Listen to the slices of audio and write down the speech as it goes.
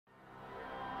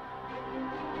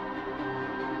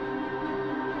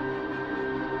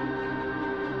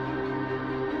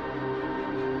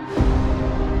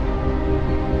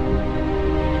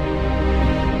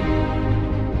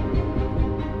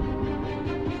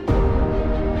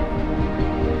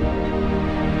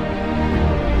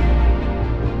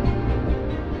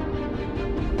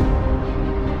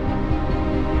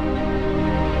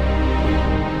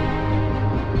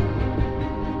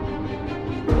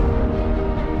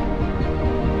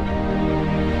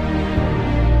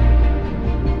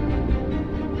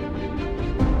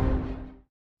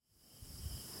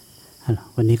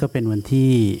วันนี้ก็เป็นวัน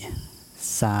ที่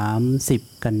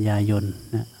30กันยายน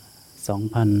นะ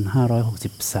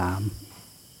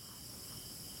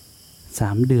2563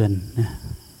 3 เดือนนะ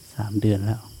3 เดือนแ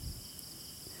ล้ว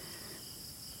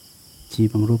ชี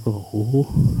บางรูปก็บอกโอ้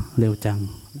เร็วจัง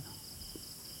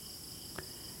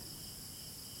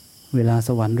เวลาส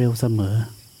วรรค์เร็วเสมอ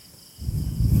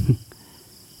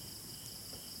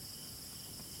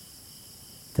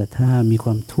แต่ถ้ามีค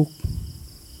วามทุกข์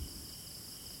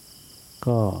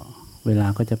ก็เวลา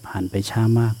ก็จะผ่านไปช้า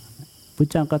มากพุทธ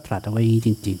เจ้าก็ตรัสเอาไว้อย่างนี้จ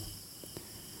ริง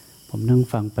ๆผมนั่ง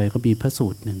ฟังไปก็มีพระสู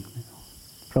ตรหนึ่ง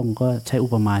พระองค์ก็ใช้อุ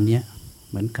ปมาเนี้ย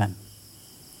เหมือนกัน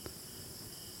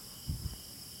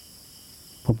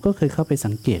ผมก็เคยเข้าไป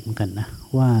สังเกตเหมือนกันนะ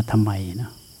ว่าทำไม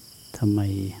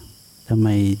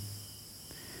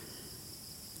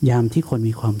ยามที่คน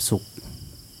มีความสุข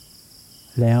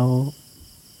แล้ว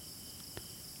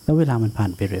เวลามันผ่า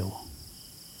นไปเร็ว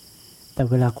แต่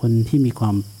เวลาคนที่มีคว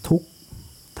ามทุกข์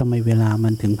ทำไมเวลามั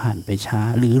นถึงผ่านไปช้า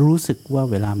หรือรู้สึกว่า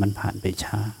เวลามันผ่านไป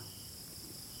ช้า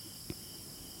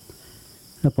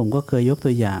แล้วผมก็เคยยก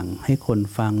ตัวอย่างให้คน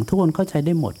ฟังทุกคนเข้าใจไ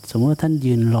ด้หมดสมมติว่าท่าน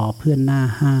ยืนรอเพื่อนหน้า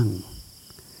ห้าง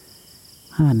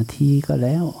5 นาทีก็แ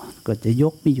ล้วก็จะย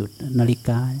กไม่หยุดนาฬิก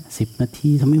า10 นาที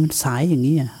ทำไมมันสายอย่าง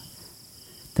นี้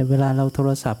แต่เวลาเราโท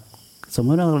รศัพท์สมม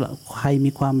ติว่าใคร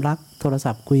มีความรักโทรศั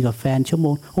พท์คุยกับแฟนชั่วโม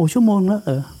งชั่วโมงแล้ว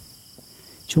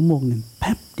ชั่วโมงหนึ่งแ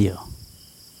ป๊บเดียว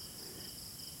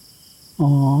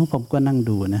ผมก็นั่ง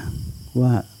ดูนะว่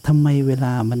าทำไมเวล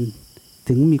ามัน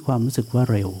ถึงมีความรู้สึกว่า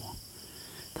เร็ว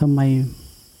ทำไม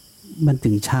มันถึ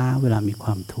งช้าเวลามีคว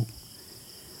ามทุกข์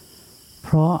เพ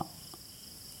ราะ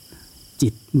จิ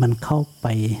ตมันเข้าไป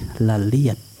ละเลี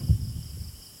ยด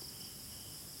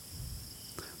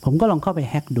ผมก็ลองเข้าไป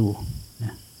แฮกดูน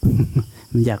ะ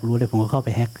มันอยากรู้เลยผมก็เข้าไป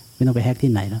แฮกไม่ต้องไปแฮก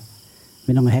ที่ไหนแล้วไ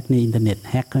ม่ต้องไปแฮกในอินเทอร์เน็ต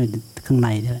แฮกข้างใน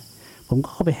นี่แหละผมก็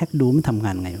เข้าไปแฮกดูมันทำง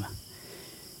านไงวะ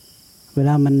เวล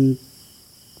า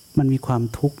มันมีความ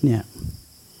ทุกข์เนี่ย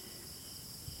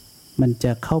มันจ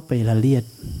ะเข้าไปละเลียด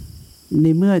ใน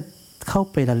เมื่อเข้า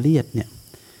ไปละเลียดเนี่ย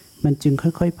มันจึงค่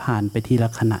อยๆผ่านไปทีละ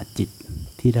ขณะจิต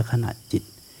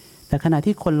แต่ขณะ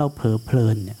ที่คนเราเผลอเพลิ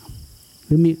นเนี่ยห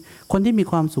รือมีคนที่มี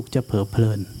ความสุขจะเผลอเพ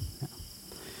ลิน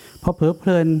พอเผลอเพ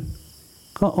ลิน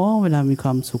ก็เวลามีคว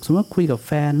ามสุขสมมติคุยกับแ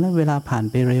ฟนแล้วเวลาผ่าน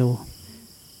ไปเร็ว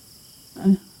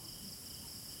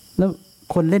แล้ว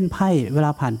คนเล่นไพ่เวลา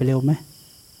ผ่านไปเร็วไหม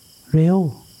เร็ว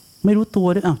ไม่รู้ตัว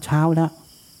ด้วยเช้าแล้ว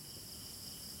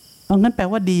งั้นแปล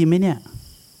ว่าดีไหมเนี่ย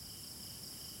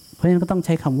เพราะฉะนั้นก็ต้องใ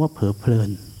ช้คำว่าเผลอเพลิน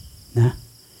นะ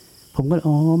ผมก็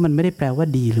มันไม่ได้แปลว่า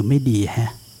ดีหรือไม่ดี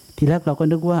ทีแรกเราก็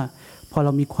นึกว่าพอเร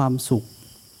ามีความสุข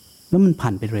แล้วมันผ่า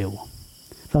นไปเร็ว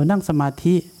เรานั่งสมา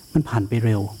ธิมันผ่านไป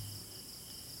เร็ว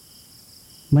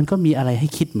มันก็มีอะไรให้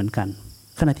คิดเหมือนกัน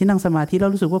ขณะที่นั่งสมาธิแล้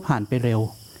วรู้สึกว่าผ่านไปเร็ว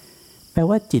แปล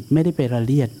ว่าจิตไม่ได้ไปละ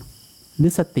เลียดหรื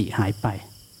อสติหายไป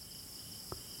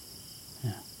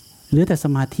เหลือแต่ส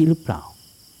มาธิหรือเปล่า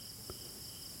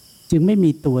จึงไม่มี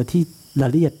ตัวที่ละ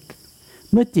เลียด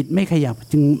เมื่อจิตไม่ขยับ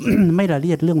จึง ไม่ละเ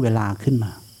ลียดเรื่องเวลาขึ้นม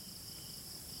า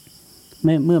เ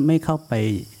มื่อไม่เข้าไป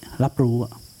รับรู้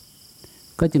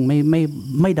ก็จึง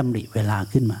ไม่ดำริเวลา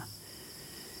ขึ้นมา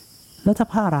แล้วถ้า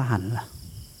พระอรหันต์ล่ะ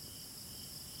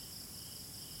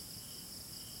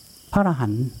พระอรหั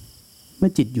นต์เมื่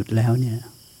อจิตหยุดแล้วเนี่ย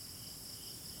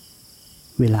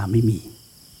เวลาไม่มี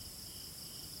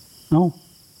แ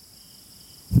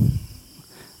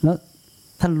ล้ว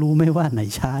ท่านรู้ไหมว่าไหน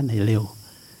ช้าไหนเร็ว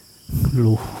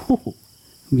รู้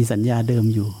มีสัญญาเดิม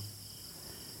อยู่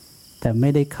แต่ไม่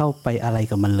ได้เข้าไปอะไร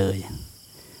กับมันเลย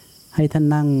ให้ท่าน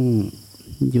นั่ง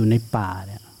อยู่ในป่าเ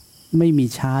นี่ยไม่มี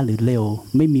ช้าหรือเร็ว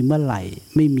ไม่มีเมื่อไหร่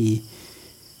ไม่มี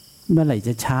เมื่อไหร่จ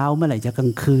ะเช้าเมื่อไหร่จะกลา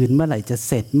งคืนเมื่อไหร่จะ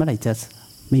เสร็จเมื่อไหร่จะ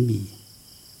ไม่มี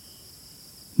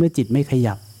เมื่อจิตไม่ข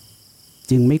ยับ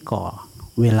จึงไม่ก่อ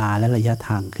เวลาและระยะท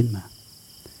างขึ้นมา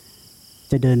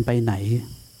จะเดินไปไหน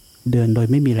เดินโดย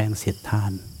ไม่มีแรงเสียดทา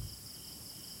น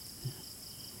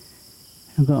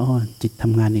แล้วก็จิตท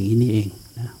ำงานอย่างนี้นี่เอง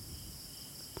นะ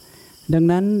ดัง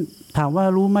นั้นถามว่า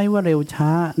รู้ไหมว่าเร็วช้า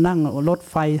นั่งรถ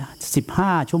ไฟ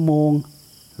15 ชั่วโมง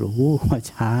รู้ว่า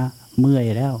ช้าเมื่อย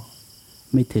แล้ว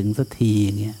ไม่ถึงสักทีอ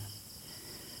ย่างเงี้ย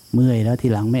เมื่อยแล้วที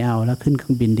หลังไม่เอาแล้วขึ้นเค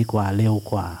รื่องบินดีกว่าเร็ว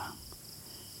กว่า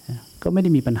ก็ไม่ได้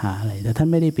มีปัญหาอะไรแต่ท่าน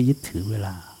ไม่ได้ไปยึดถือเวล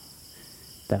า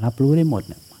แต่รับรู้ได้หมด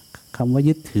คำว่า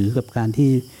ยึดถือกับการที่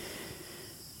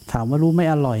ถามว่ารู้ไม่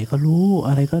อร่อยก็รู้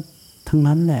อะไรก็ทั้ง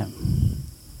นั้นแหละ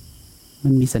มั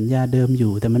นมีสัญญาเดิมอ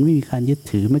ยู่แต่มันไม่มีการยึด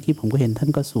ถือเมื่อกี้ผมก็เห็นท่าน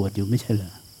ก็สวดอยู่ไม่ใช่เหร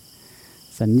อ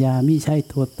สัญญาไม่ใช่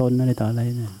ตัวตนอะไรต่ออะไร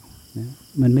นะ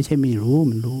มันไม่ใช่ไม่รู้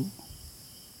มันรู้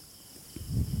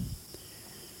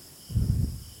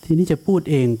ทีนี้จะพูด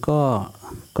เอง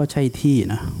ก็ใช่ที่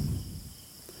นะ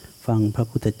ฟังพระ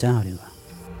พุทธเจ้าดีกว่า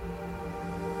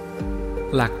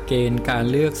หลักเกณฑ์การ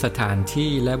เลือกสถาน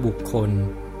ที่และบุคคล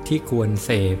ที่ควรเส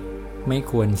พไม่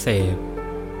ควรเสพ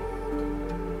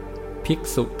ภิก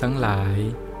ษุทั้งหลาย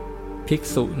ภิก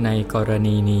ษุในกร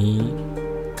ณีนี้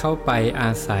เข้าไปอ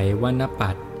าศัยวรรณ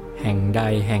ปัตย์แห่งใด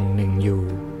แห่งหนึ่งอยู่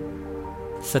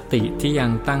สติที่ยั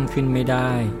งตั้งขึ้นไม่ไ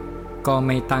ด้ก็ไ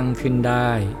ม่ตั้งขึ้นได้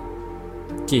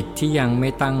จิตที่ยังไม่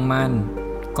ตั้งมั่น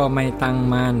ก็ไม่ตั้ง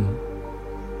มั่น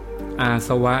อาส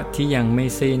วะที่ยังไม่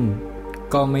สิ้น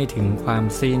ก็ไม่ถึงความ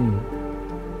สิ้น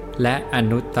และอ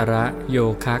นุตตรโย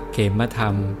คะเขมธรร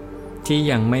มที่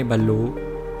ยังไม่บรรลุ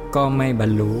ก็ไม่บร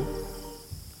รลุ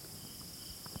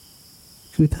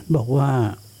คือท่านบอกว่า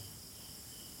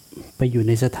ไปอยู่ใ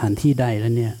นสถานที่ใดแล้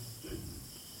วเนี่ย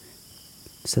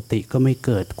สติก็ไม่เ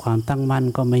กิดความตั้งมั่น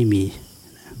ก็ไม่มี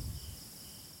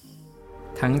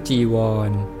ทั้งจีว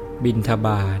รบิณฑบ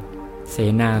าตเส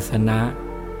นาสนะ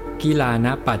กิลาน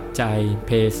ปัจจัยเภ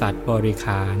สัชบริข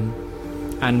าร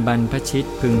อันบรรพชิต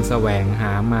พึงแสวงห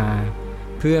ามา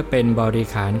เพื่อเป็นบริ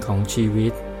ขารของชีวิ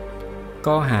ต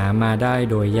ก็หามาได้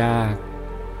โดยยาก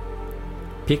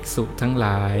ภิกษุทั้งหล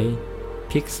าย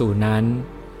ภิกษุนั้น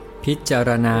พิจาร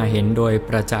ณาเห็นโดยป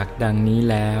ระจักษ์ดังนี้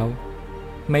แล้ว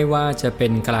ไม่ว่าจะเป็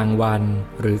นกลางวัน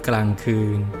หรือกลางคื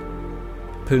น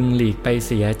พึงหลีกไปเ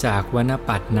สียจากวรรณ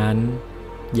ปัตย์นั้น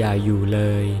อย่าอยู่เล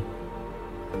ย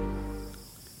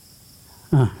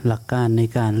หลักการใน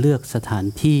การเลือกสถาน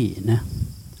ที่นะ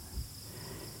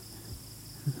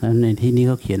แล้วในที่นี้เ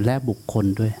ขาเขียนและบุคคล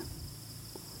ด้วย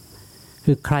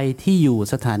คือใครที่อยู่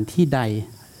สถานที่ใด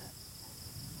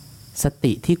ส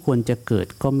ติที่ควรจะเกิด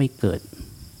ก็ไม่เกิด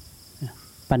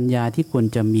ปัญญาที่ควร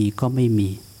จะมีก็ไม่มี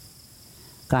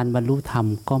การบรรลุธรรม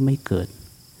ก็ไม่เกิด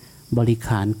บริข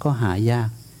ารก็หายาก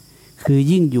คือ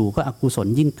ยิ่งอยู่ก็อกุศล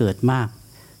ยิ่งเกิดมาก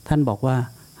ท่านบอกว่า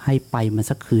ให้ไปมา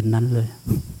สักคืนนั้นเลย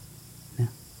นะ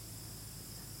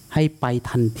ให้ไป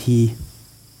ทันที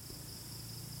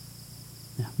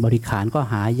นะบริขารก็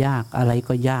หายากอะไร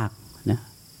ก็ยากนะ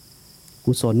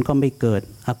กุศลก็ไม่เกิด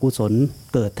อกุศล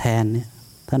เกิดแทนเนี่ย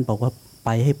ท่านบอกว่าไป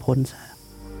ให้พ้นซะ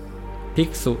ภิก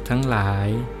ษุทั้งหลาย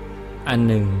อัน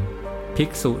หนึ่งภิก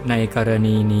ษุในกร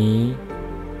ณีนี้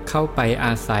เข้าไปอ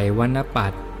าศัยวรรณปั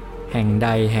ตย์แห่งใด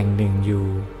แห่งหนึ่งอยู่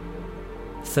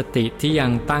สติที่ยั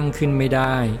งตั้งขึ้นไม่ไ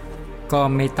ด้ก็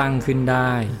ไม่ตั้งขึ้นไ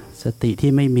ด้สติ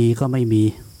ที่ไม่มีก็ไม่มี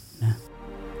นะ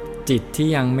จิตที่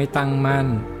ยังไม่ตั้งมั่น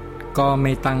ก็ไ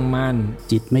ม่ตั้งมั่น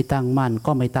จิตไม่ตั้งมั่น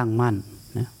ก็ไม่ตั้งมั่น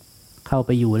นะเข้าไป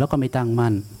อยู่แล้วก็ไม่ตั้ง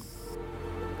มั่น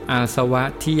อาสวะ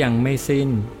ที่ยังไม่สิ้น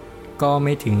ก็ไ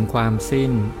ม่ถึงความสิ้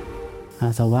นอา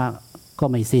สวะก็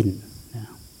ไม่สิ้นนะ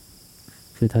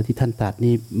คือเท่าที่ท่านตรัส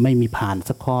นี่ไม่มีผ่าน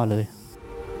สักข้อเลย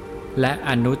และ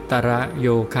อนุตตรโย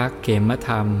คะเขมธ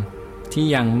รรมที่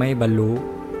ยังไม่บรรลุ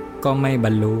ก็ไม่บร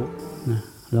รลุนะ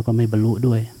แล้วก็ไม่บรรลุ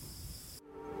ด้วย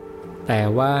แต่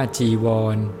ว่าจีว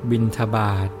รบิณฑบ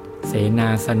าตเสนา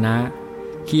สนะ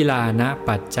กิลานะ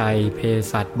ปัจจัยเภ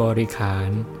สัชบริขาร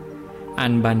อั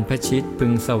นบรรพชิตพึ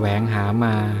งแสวงหาม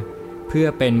าเพื่อ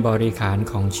เป็นบริขาร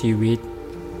ของชีวิต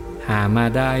หามา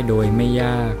ได้โดยไม่ย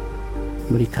าก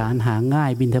บริขารหาง่า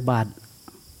ยบิณฑบาต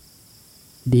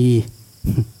ดี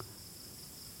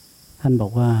ท่านบอ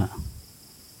กว่า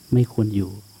ไม่ควรอ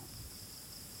ยู่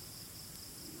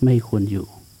ไม่ควรอยู่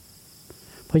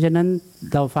เพราะฉะนั้น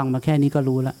เราฟังมาแค่นี้ก็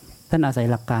รู้แล้วท่านอาศัย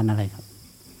หลักการอะไรครับ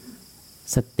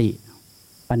สติ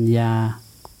ปัญญา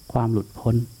ความหลุด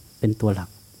พ้นเป็นตัวหลัก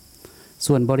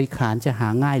ส่วนบริขารจะหา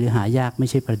ง่ายหรือหายากไม่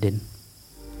ใช่ประเด็น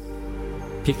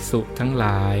ภิกษุทั้งหล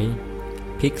าย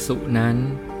ภิกษุนั้น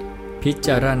พิจ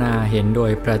ารณาเห็นโด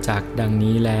ยประจักษ์ดัง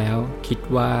นี้แล้วคิด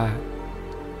ว่า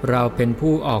เราเป็น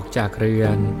ผู้ออกจากเรือ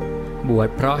นบวช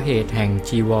เพราะเหตุแห่ง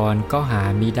จีวรก็หา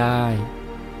มิได้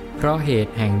เพราะเห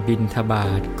ตุแห่งบิณฑบา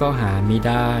ตก็หามิไ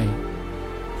ด้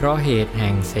เพราะเหตุแ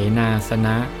ห่งเสนาสน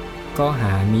ะก็ห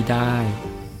ามิได้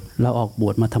เราออกบ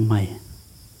วชมาทำไม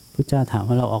พระเจ้าถาม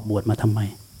ว่าเราออกบวชมาทำไม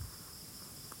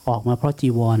ออกมาเพราะจี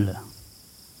วรเหรอ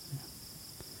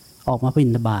ออกมาบิณ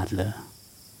ฑบาตเหรอ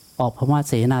ออกเพราะว่า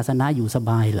เสนาสนะอยู่ส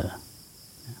บายเหรอ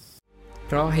เ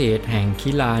พราะเหตุแห่ง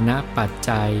กิลานะปัจ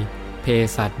จัยเภ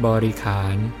สัชบริขา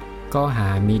รก็หา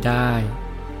มิได้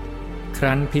ค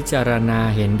รั้นพิจารณา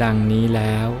เห็นดังนี้แ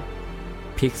ล้ว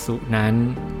ภิกษุนั้น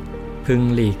พึง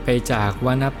หลีกไปจากว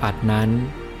รรณปัตย์นั้น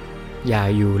อย่า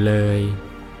อยู่เลย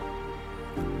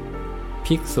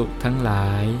ภิกษุทั้งหลา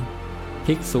ย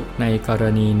ภิกษุในกร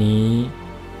ณีนี้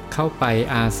เข้าไป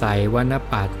อาศัยวรรณ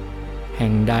ปัตย์แห่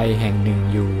งใดแห่งหนึ่ง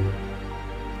อยู่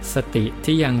สติ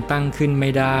ที่ยังตั้งขึ้นไม่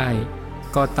ได้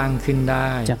ก็ตั้งขึ้นได้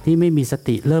จากที่ไม่มีส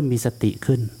ติเริ่มมีสติ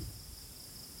ขึ้น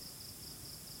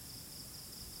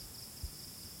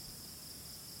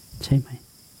ใช่ไหม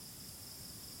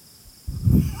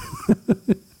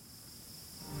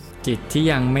จิตที่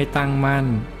ยังไม่ตั้งมั่น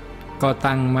ก็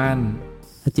ตั้งมั่น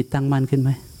จิตตั้งมั่นขึ้นไหม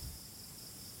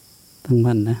ตั้ง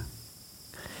มั่นนะ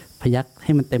พยักใ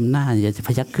ห้มันเต็มหน้าอย่าจะพ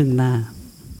ยักครึ่งหน้า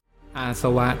อาส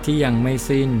วะที่ยังไม่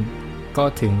สิ้นก็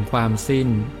ถึงความสิ้น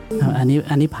อัน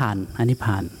นี้ผ่าน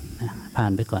ผ่า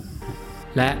นไปก่อน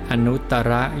และอนุตต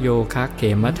รโยคะเข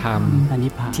มธรรม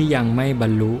ที่ยังไม่บร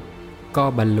รลุก็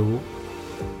บรรลุ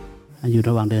อยู่ร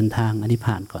ะหว่างเดินทางอันนี้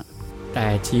ผ่านก่อนแต่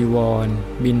จีวร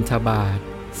บิณฑบาต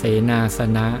เสนาส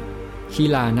นะขิ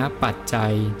ลานะปัจจั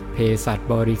ยเภสัช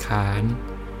บริขาร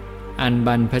อันบ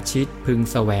รรพชิตพึง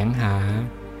แสวงหา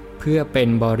เพื่อเป็น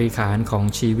บริขารของ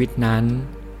ชีวิตนั้น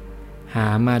หา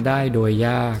มาได้โดยย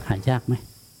ากหายากไหม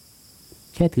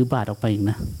แค่ถือบาตรออกไปอีก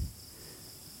นะ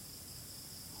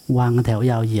วางแถว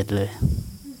ยาวเหยียดเลย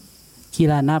ขิ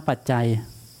ลานะปัจจัย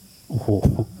โอ้โห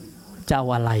จะเอา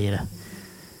อะไรล่ะ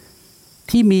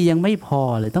ที่มียังไม่พอ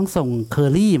เลยต้องส่งเคอ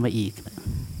รี่มาอีก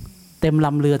เต็มล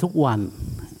ำเรือทุกวัน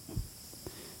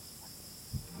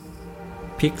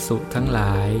ภิกษุทั้งหล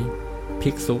ายภิ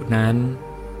กษุนั้น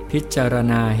พิจาร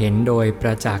ณาเห็นโดยปร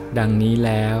ะจักษ์ดังนี้แ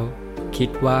ล้วคิด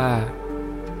ว่า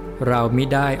เรามิ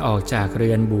ได้ออกจากเรื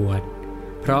อนบวช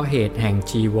เพราะเหตุแห่ง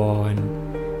จีวร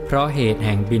เพราะเหตุแ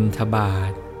ห่งบิณฑบา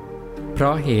ตเพร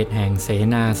าะเหตุแห่งเส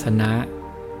นาสนะ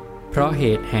เพราะเห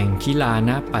ตุแห่งขิลาน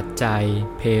ะปัจจัย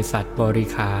เภสัชบริ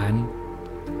ขาร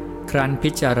ครั้นพิ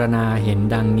จารณาเห็น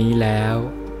ดังนี้แล้ว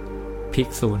ภิก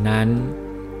ษุนั้น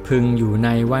พึงอยู่ใน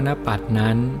วนปัต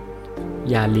นั้น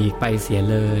อย่าหลีกไปเสีย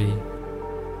เลย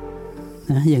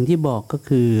นะอย่างที่บอกก็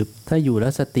คือถ้าอยู่แล้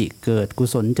วสติเกิดกุ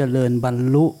ศลเจริญบรร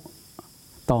ลุ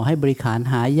ต่อให้บริขาร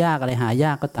หายากอะไรหาย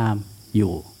ากก็ตามอ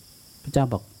ยู่พระเจ้า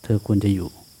บอกเธอควรจะอยู่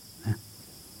นะ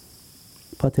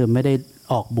เพราะเธอไม่ได้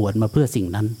ออกบวชมาเพื่อสิ่ง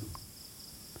นั้น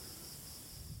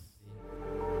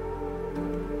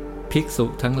ภิกษุ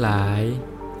ทั้งหลาย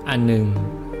อันหนึ่ง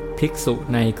ภิกษุ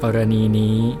ในกรณี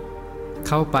นี้เ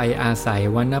ข้าไปอาศัย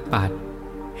วนปัต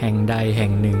แห่งใดแห่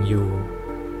งหนึ่งอยู่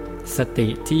สติ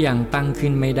ที่ยังตั้งขึ้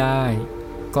นไม่ได้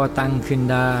ก็ตั้งขึ้น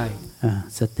ได้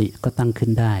สติก็ตั้งขึ้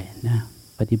นได้นะ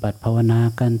ปฏิบัติภาวนา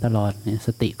กันตลอดเนี่ยส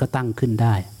ติก็ตั้งขึ้นไ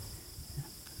ด้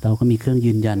เราก็มีเครื่อง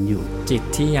ยืนยันอยู่จิต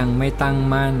ที่ยังไม่ตั้ง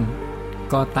มั่น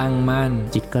ก็ตั้งมั่น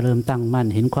จิตก็เริ่มตั้งมั่น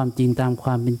เห็นความจริงตามคว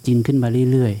ามเป็นจริงขึ้นมา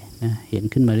เรื่อยๆนะเห็น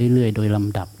ขึ้นมาเรื่อยๆโดยล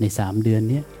ำดับใน3 เดือน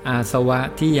นี้อาสวะ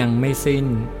ที่ยังไม่สิ้น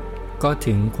ก็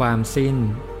ถึงความสิ้น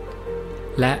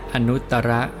และอนุตต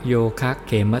รโยคะเ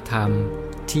ขมธรรม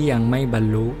ที่ยังไม่บรร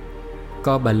ลุ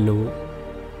ก็บรรลุ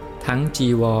ทั้งจี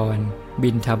วรบิ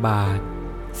ณฑบาต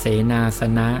เสนาส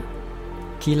นะ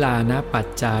ขิลานะปัจ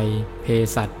จัยเภ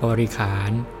สัชบริขา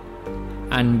ร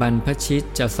อันบรรพชิต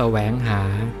จะแสวงหา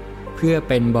เพื่อ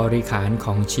เป็นบริขารข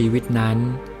องชีวิตนั้น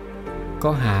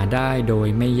ก็หาได้โดย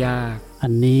ไม่ยากอั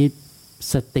นนี้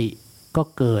สติก็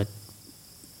เกิด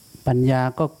ปัญญา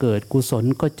ก็เกิดกุศล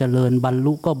ก็เจริญบรร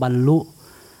ลุก็บรรลุ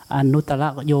อนุตตร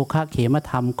โยคะเขม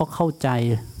ธรรมก็เข้าใจ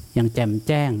อย่างแจ่มแ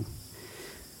จ้ง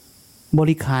บ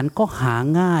ริขารก็หา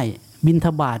ง่ายบิณฑ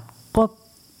บาต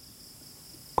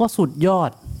ก็สุดยอ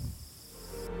ด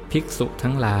ภิกษุ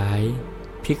ทั้งหลาย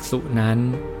ภิกษุนั้น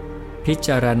พิจ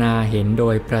ารณาเห็นโด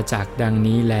ยประจักษ์ดัง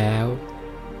นี้แล้ว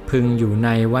พึงอยู่ใน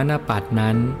วนปัต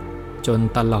นั้นจน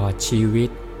ตลอดชีวิต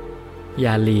อ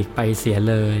ย่าหลีกไปเสีย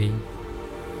เลย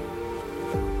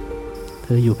เธ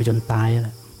ออยู่ไปจนตายแหล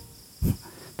ะ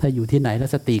ถ้าอยู่ที่ไหนแล้ว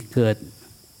สติเกิด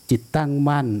จิตตั้ง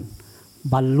มั่น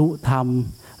บรรลุธรรม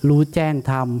รู้แจ้ง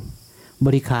ธรรมบ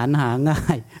ริขารหาง่า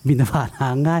ยบิณฑบาตหา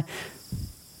ง่าย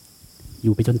อ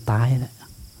ยู่ไปจนตายแหละ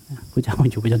พระเจ้า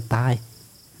อยู่ไปจนตาย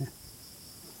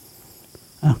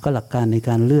ก็หลักการในก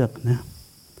ารเลือกนะ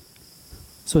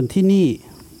ส่วนที่นี่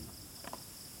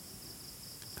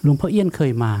หลวงพ่อเอี้ยนเค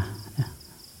ยมานะ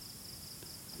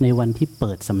ในวันที่เ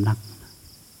ปิดสำนัก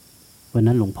วัน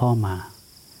นั้นหลวงพ่อมา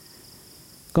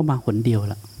ก็มาหนเดียว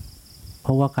ละเพ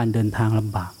ราะว่าการเดินทางล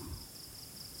ำบาก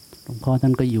หลวงพ่อท่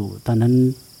านก็อยู่ตอนนั้น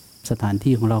สถาน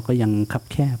ที่ของเราก็ยังคับ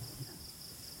แคบ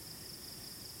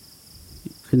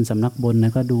ขึ้นสำนักบนน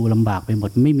ะก็ดูลำบากไปหมด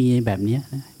ไม่มีแบบนี้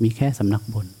นะมีแค่สำนัก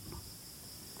บน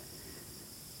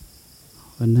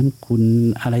วันนั้นคุณ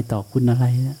อะไรต่อคุณอะไร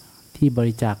นะที่บ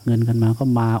ริจาคเงินกันมาก็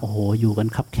มาโอ้โหอยู่กัน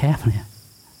คับแคบเลย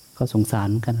ก็สงสาร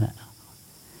กันแหละ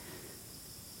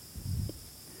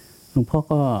หลวงพ่อ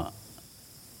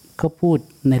ก็พูด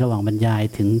ในระหว่างบรรยาย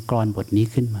ถึงกลอนบทนี้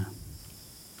ขึ้นมา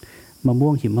มะม่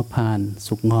วงหิมพานต์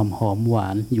สุกงอมหอมหวา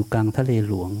นอยู่กลางทะเล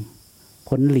หลวง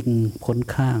พ้นลิงพ้น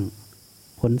ข้าง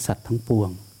พ้นสัตว์ทั้งปวง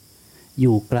อ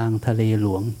ยู่กลางทะเลหล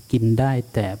วงกินได้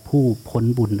แต่ผู้พ้น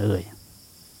บุญเอ่ย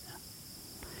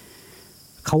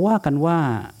เขาว่ากันว่า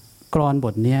กลอนบ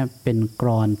ทนี้เป็นกล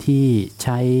อนที่ใ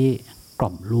ช้กล่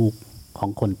อมลูกของ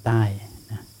คนใต้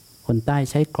นะค คนใต้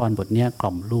ใช้กลอนบทนี้กล่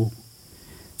อมลูก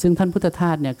ซึ่งท่านพุทธท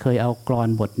าสเนี่ยเคยเอากลอน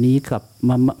บทนี้กับ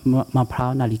มะพร้า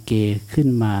วนาลิเกขึ้น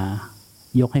มา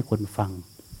ยกให้คนฟัง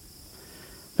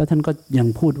แล้วท่านก็ยัง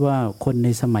พูดว่าคนใน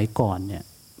สมัยก่อนเนี่ย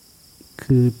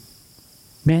คือ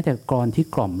แม้แต่กลอนที่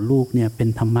กล่อมลูกเนี่ยเป็น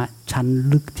ธรรมะชั้น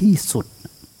ลึกที่สุด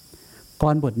กล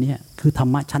อนบทนี้คือธร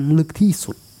รมะชั้นลึกที่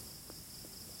สุด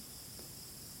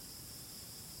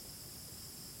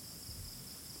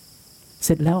เ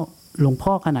สร็จแล้วหลวงพ่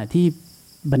อขณะที่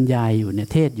บรรยายอยู่เนี่ย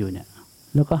เทศอยู่เนี่ย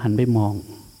แล้วก็หันไปมอง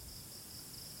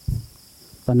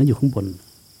ตอนนั้นอยู่ข้างบน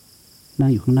นั่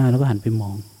งอยู่ข้างหน้าแล้วก็หันไปม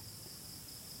อง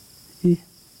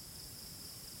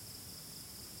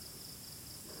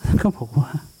ก็บอกว่า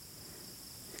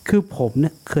คือผมเนี่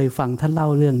ยเคยฟังท่านเล่า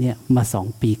เรื่องนี้มา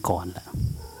2 ปีก่อนแล้ว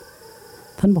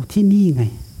ท่านบอกที่นี่ไง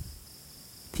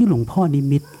ที่หลวงพ่อนิ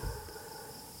มิต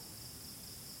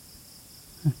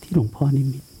ที่หลวงพ่อนิ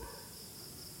มิต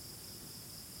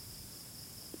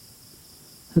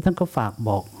แล้วท่านก็ฝากบ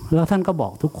อกแล้วท่านก็บอ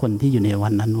กทุกคนที่อยู่ในวั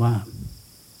นนั้นว่า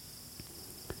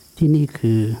ที่นี่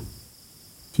คือ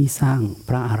ที่สร้างพ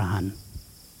ระอรหันต์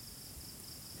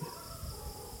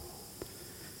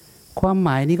ความหม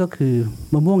ายนี้ก็คือ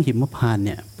มะม่วงหิมพานต์เ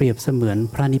นี่ยเปรียบเสมือน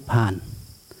พระนิพพาน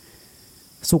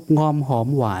สุกงอมหอม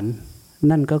หวาน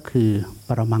นั่นก็คือป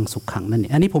รมังสุขขังนั่นเอ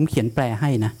งอันนี้ผมเขียนแปลให้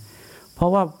นะเพรา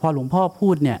ะว่าพอหลวงพ่อพู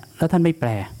ดเนี่ยแล้วท่านไม่แปล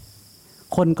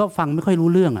คนก็ฟังไม่ค่อยรู้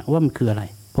เรื่องว่ามันคืออะไร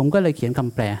ผมก็เลยเขียนค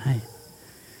ำแปลให้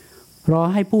รอ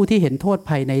ให้ผู้ที่เห็นโทษ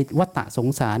ภัยในวัฏสง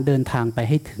สารเดินทางไป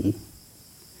ให้ถึง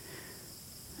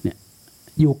เนี่ย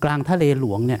อยู่กลางทะเลหล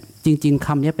วงเนี่ยจริงๆค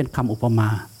ำนี้เป็นคำอุปมา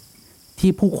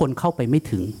ที่ผู้คนเข้าไปไม่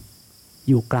ถึง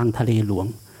อยู่กลางทะเลหลวง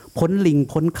พ้นลิง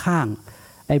พ้นข้าง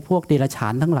ไอ้พวกเดรัจฉา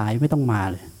นทั้งหลายไม่ต้องมา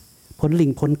เลยพ้นลิง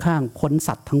พ้นข้างพ้น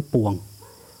สัตว์ทั้งปวง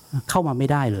เข้ามาไม่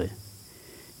ได้เลย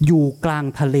อยู่กลาง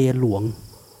ทะเลหลวง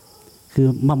คือ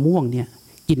มะม่วงเนี่ย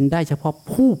กินได้เฉพาะ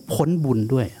ผู้พ้นบุญ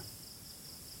ด้วย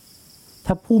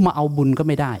ถ้าผู้มาเอาบุญก็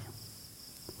ไม่ได้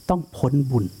ต้องพ้น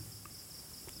บุญ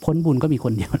พ้นบุญก็มีค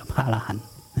นเดียวพระอรหันต์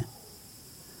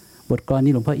บทกลอน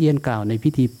นี้หลวงพ่อเอี้ยนกล่าวในพิ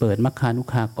ธีเปิดมัคคานุ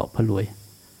คาเกาะพะรวย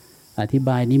อธิบ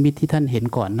ายนิมิตที่ท่านเห็น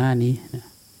ก่อนหน้านี้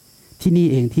ที่นี่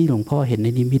เองที่หลวงพ่อเห็นใน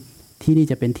นิมิตที่นี่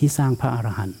จะเป็นที่สร้างพระอร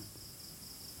หันต์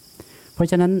เพราะ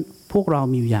ฉะนั้นพวกเรา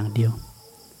มีอยู่อย่างเดียว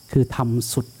คือท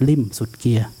ำสุดลิ่มสุดเ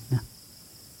กียร์นะ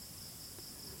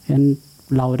ฉะนั้น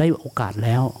เราได้โอกาสแ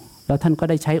ล้วท่านก็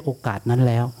ได้ใช้โอกาสนั้น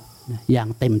แล้วอย่าง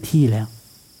เต็มที่แล้ว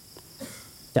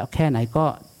จะแค่ไหนก็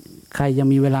ใครยัง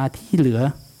มีเวลาที่เหลือ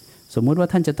สมมุติว่า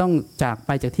ท่านจะต้องจากไป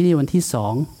จากที่นี่วันที่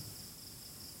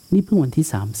2นี่เพิ่งวันที่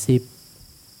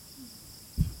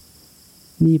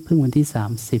30นี่เพิ่งวันที่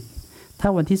30ถ้า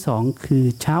วันที่2คือ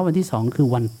เช้าวันที่2คือ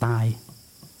วันตาย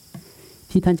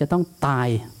ที่ท่านจะต้องตาย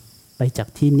ไปจาก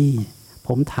ที่นี่ผ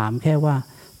มถามแค่ว่า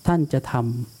ท่านจะท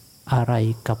ำอะไร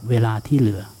กับเวลาที่เห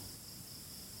ลือ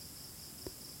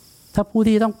ถ้าผู้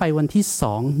ที่ต้องไปวันที่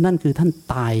2นั่นคือท่าน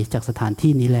ตายจากสถาน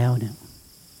ที่นี้แล้วเนี่ย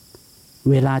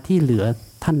เวลาที่เหลือ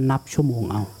ท่านนับชั่วโมง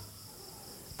เอา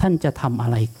ท่านจะทำอะ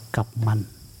ไรกับมัน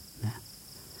นะ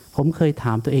ผมเคยถ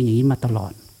ามตัวเองอย่างนี้มาตลอ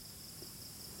ด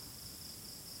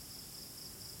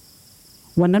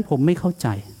วันนั้นผมไม่เข้าใจ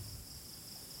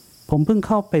ผมเพิ่งเ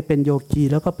ข้าไปเป็นโยคี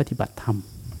แล้วก็ปฏิบัติธรรม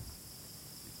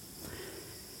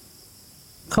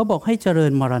เขาบอกให้เจริ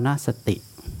ญมรณสติ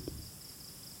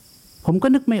ผมก็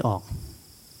นึกไม่ออก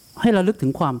ให้ระลึกถึ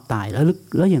งความตาย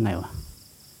แล้วยังไงวะ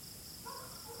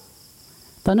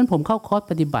ตอนนั้นผมเข้าคอร์ส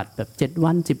ปฏิบัติแบบ7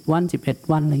 วัน10 วัน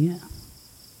11 วันอะไรเงี้ย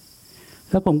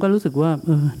แล้วผมก็รู้สึกว่า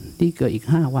นี่เกิดอีก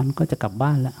5 วันก็จะกลับบ้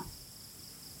านแล้ว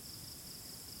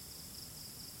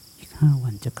อีก5 วั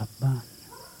นจะกลับบ้าน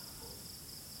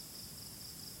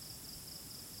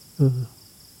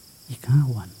อีก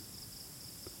5 วัน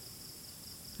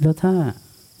แล้วถ้า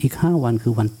อีก5 วันคื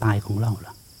อวันตายของเรา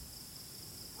ล่ะ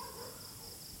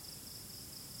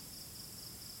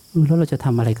แล้วเราจะท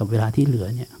ำอะไรกับเวลาที่เหลือ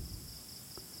เนี่ย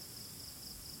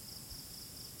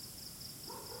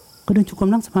ก็เดินจงกรม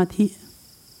นั่งสมาธิ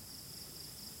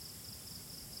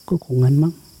ก็คงงั้นมั้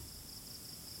ง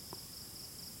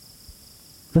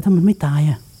แล้วถ้ามันไม่ตาย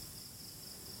อ่ะ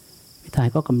ไม่ตาย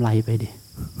ก็กำไรไปดิ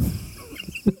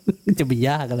จะไปย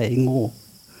ากอะไรไอ้โง่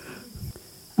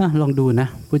ลองดูนะ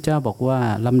พระเจ้าบอกว่า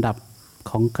ลำดับ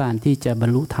ของการที่จะบร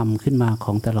รลุธรรมขึ้นมาข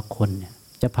องแต่ละคนเนี่ย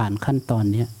จะผ่านขั้นตอน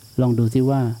นี้ลองดูซิ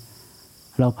ว่า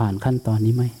เราผ่านขั้นตอน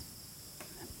นี้ไหม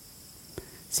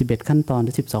11 ขั้นตอนห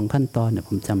รือ12 ขั้นตอนเนี่ยผ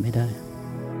มจำไม่ได้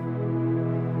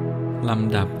ล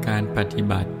ำดับการปฏิ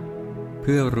บัติเ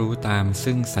พื่อรู้ตาม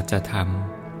ซึ่งสัจธรรม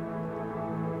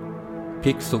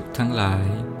ภิกษุทั้งหลาย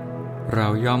เรา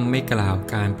ย่อมไม่กล่าว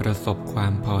การประสบควา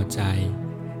มพอใจ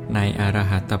ในอร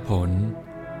หัตผล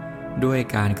ด้วย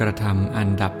การกระทำอัน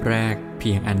ดับแรกเ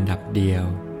พียงอันดับเดียว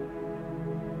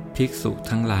ภิกษุ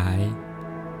ทั้งหลาย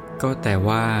ก็แต่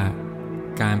ว่า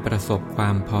การประสบควา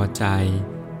มพอใจ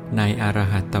ในอร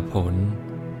หัตผล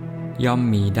ย่อม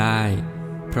มีได้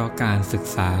เพราะการศึก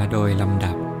ษาโดยลำ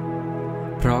ดับ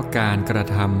เพราะการกระ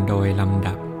ทำโดยลำ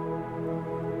ดับ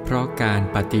เพราะการ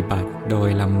ปฏิบัติโดย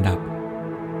ลำดับ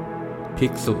ภิ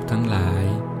กษุทั้งหลาย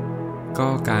ก็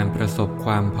การประสบค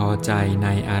วามพอใจใน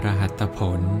อรหัตผ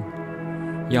ล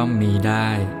ย่อมมีได้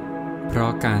เพรา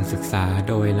ะการศึกษา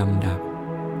โดยลำดับ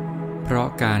เพราะ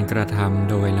การกระทำ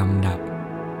โดยลำดับ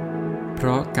เพร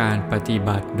าะการปฏิ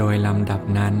บัติโดยลำดับ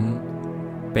นั้น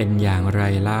เป็นอย่างไร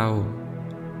เล่า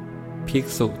ภิก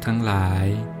ษุทั้งหลาย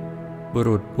บุ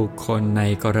รุษบุคคลใน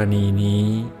กรณีนี้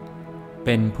เ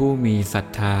ป็นผู้มีศรัท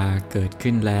ธาเกิด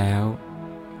ขึ้นแล้ว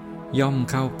ย่อม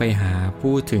เข้าไปหา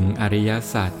ผู้ถึงอริย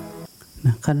สัจ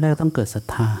ขั้นแรกต้องเกิดศรัท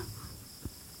ธา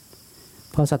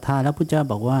พอศรัทธาแล้วพุทธเจ้า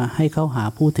บอกว่าให้เข้าหา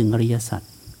ผู้ถึงอริยสัจ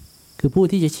คือผู้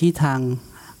ที่จะชี้ทาง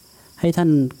ให้ท่าน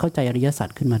เข้าใจอริยสัจ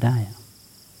ขึ้นมาได้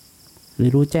หรื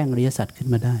อรู้แจ้งอริยสัจขึ้น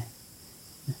มาได้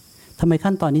ทำไม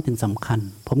ขั้นตอนนี้ถึงสำคัญ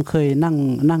ผมเคย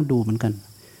นั่งดูเหมือนกัน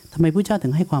ทำไมพุทธเจ้าถึ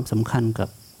งให้ความสำคัญกับ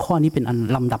ข้อนี้เป็นอัน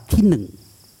ลำดับที่หนึ่ง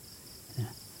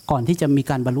ก่อนที่จะมี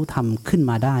การบรรลุธรรมขึ้น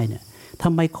มาได้เนี่ยท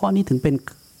ำไมข้อนี้ถึงเป็น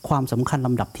ความสำคัญล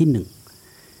ำดับที่หนึ่ง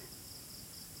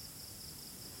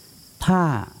ถ้า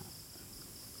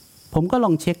ผมก็ล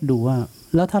องเช็คดูว่า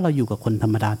แล้วถ้าเราอยู่กับคนธร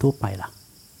รมดาทั่วไปล่ะ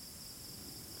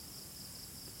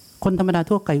คนธรรมดา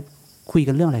ทั่วไปคุย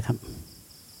กันเรื่องอะไรครับ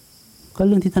ก็เ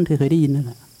รื่องที่ท่านเคยได้ยินนั่นแ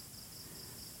หละ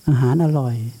อาหารอร่อ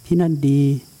ยที่นั่นดี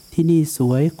ที่นี่ส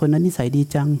วยคนนั้นนิสัยดี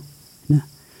จังนะ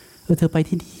เธอไป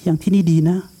ที่นี่อย่างที่นี่ดี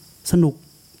นะสนุก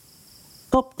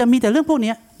ก็จะมีแต่เรื่องพวก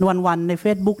นี้วันๆใน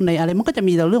Facebook ในอะไรมันก็จะ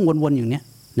มีแต่เรื่องวนๆอย่างเนี้ย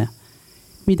นะ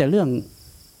มีแต่เรื่อง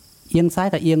เอียงซ้าย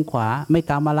กับเอียงขวาไม่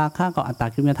กามราคะก็อัตตา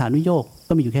กิลมัฏฐานุโยค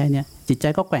ก็มีอยู่แค่นี้จิตใจ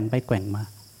ก็แกว่งไปแกว่งมา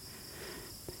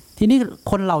ทีนี้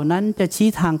คนเหล่านั้นจะชี้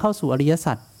ทางเข้าสู่อริย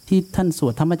สัจที่ท่านสว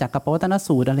ดธรรมจักรกับปวัตตน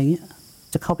สูตรอะไรเงี้ย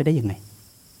จะเข้าไปได้ยังไง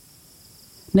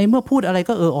ในเมื่อพูดอะไร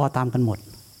ก็ตามกันหมด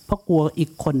เพราะกลัวอีก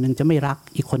คนหนึ่งจะไม่รัก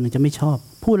อีกคนหนึ่งจะไม่ชอบ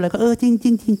พูดอะไรก็จริงจ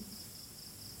ริงจริง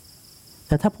แ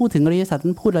ต่ถ้าพูดถึงอริยสัจ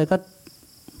นั้นพูดอะไรก็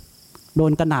โด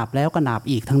นกระหนาบแล้วกระหนาบ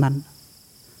อีกทั้งนั้น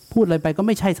พูดอะไรไปก็ไ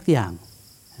ม่ใช่สักอย่าง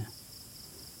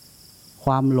ค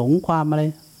วามหลงความอะไร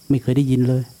ไม่เคยได้ยิน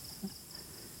เลย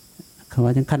คำว่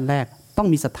าขั้นแรกต้อง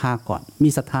มีศรัทธาก่อนมี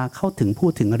ศรัทธาเข้าถึงพู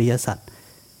ดถึงอริยสัจ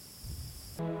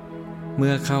เ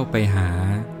มื่อเข้าไปหา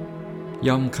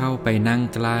ย่อมเข้าไปนั่ง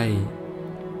ใกล้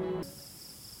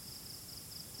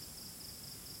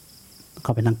เข้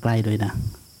าไปนั่งใกล้เลยนะ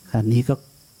ขณะนี้ก็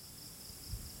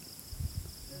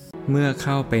เมื่อเ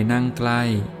ข้าไปนั่งใกล้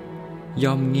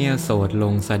ย่อมเงี่ยโสดล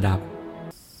งสดับ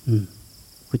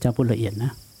พุทธเจ้าพูดละเอียดน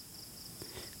ะ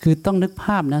คือต้องนึกภ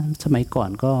าพนะสมัยก่อน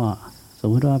ก็สม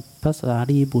มติว่าพระสา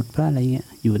รีบุตรพระอะไรเงี้ย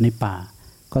อยู่ในป่า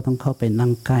ก็ต้องเข้าไปนั่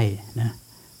งใกล้นะ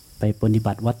ไปปฏิ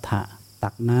บัติวัฏฏะตั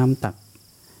กน้ำตัก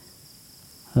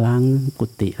ล้างกุ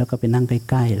ฏิแล้วก็ไปนั่งใก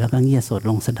ล้ๆแล้วก็เงี่ยโสด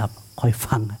ลงสดับคอย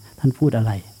ฟังท่านพูดอะไ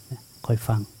รคอย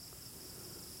ฟัง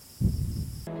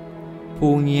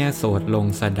ผู้เงี่ยโสดลง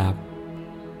สดับ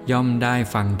ย่อมได้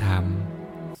ฟังธรรม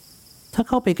ถ้าเ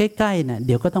ข้าไปใกล้ๆน่ะเ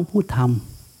ดี๋ยวก็ต้องพูดธรรม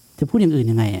จะพูดอย่างอื่น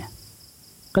ยังไง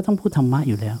ก็ต้องพูดธรรมะ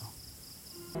อยู่แล้ว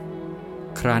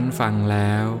ครั้นฟังแ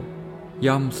ล้ว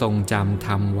ย่อมทรงจำธ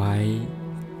รรมไว้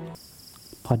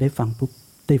พอได้ฟังปุ๊บ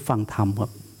ได้ฟังธรรมครั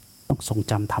บต้องทรง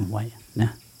จำธรรมไว้นะ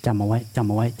จำเอาไว้จำ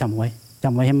เอาไว้จำไว้จ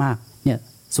ำไว้ให้มากเนี่ย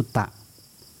สุตตะ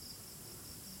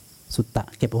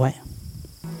เก็บเอาไว้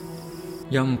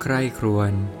ย่อมใคร่ครว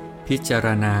ญพิจาร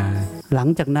ณาหลัง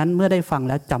จากนั้นเมื่อได้ฟัง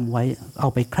แล้วจำไว้เอา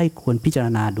ไปใคร่ครวญพิจาร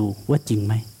ณาดูว่าจริงไ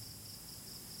หม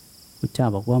พุทธเจ้า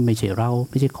บอกว่าไม่ใช่เรา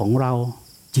ไม่ใช่ของเรา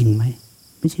จริงไหม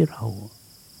ไม่ใช่เรา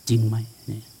จริงไหม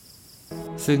นี่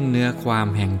ซึ่งเนื้อความ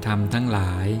แห่งธรรมทั้งหล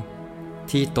าย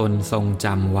ที่ตนทรงจ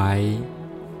ำไว้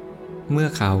เมื่อ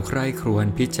เขาใคร่ครวญ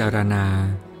พิจารณา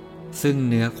ซึ่ง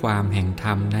เนื้อความแห่งธร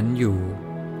รมนั้นอยู่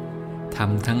ธรรม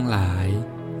ทั้งหลาย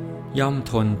ย่อม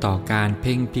ทนต่อการเ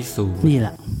พ่งพิสูจน์นี่แหล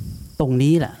ะตรง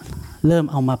นี้แหละเริ่ม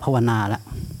เอามาภาวนาละ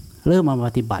เริ่มมาป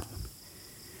ฏิบัติ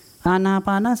อานาป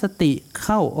านสติเ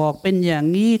ข้าออกเป็นอย่าง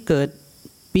นี้เกิด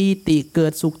ปีติเกิ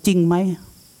ดสุขจริงไหม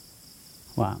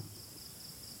ว่า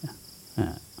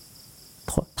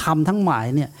ธรรมทั้งหลาย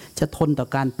เนี่ยจะทนต่อ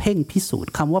การเพ่งพิสูจ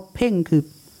น์คำว่าเพ่งคือ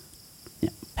เ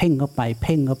นี่ยเพ่งเข้าไปเ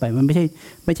พ่งเข้าไปมันไม่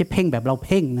ใช่เพ่งแบบเราเ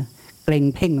พ่งนะเกรง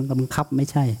เพ่งบังคับไม่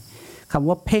ใช่คำ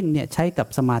ว่าเพ่งเนี่ยใช้กับ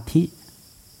สมาธิ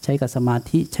ใช้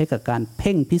กับการเ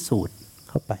พ่งพิสูจน์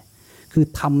เข้าไปคือ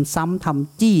ทำซ้ำท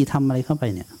ำจี้ทำอะไรเข้าไป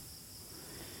เนี่ย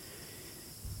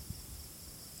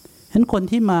ฉะ ฉะนั้นคน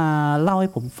ที่มาเล่าให้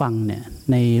ผมฟังเนี่ย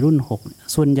ในรุ่น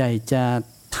6ส่วนใหญ่จะ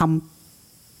ท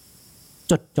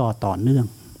ำจดจ่อต่อเนื่อง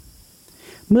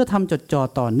เมื่อทำจดจ่อ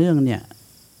ต่อเนื่องเนี่ย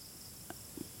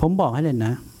ผมบอกให้เลยน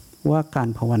ะว่าการ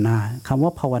ภาวนาคำว่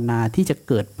าภาวนาที่จะ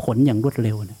เกิดผลอย่างรวดเ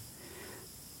ร็วเนี่ย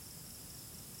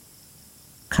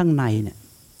ข้างในเนี่ย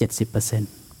 70%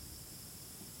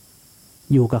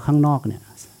 อยู่กับข้างนอกเนี่ย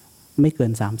ไม่เกิ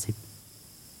น 30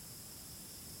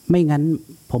ไม่งั้น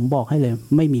ผมบอกให้เลย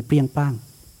ไม่มีเปรี้ยงป้าง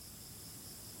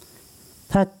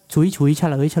ถ้าฉุยเฉ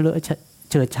ลย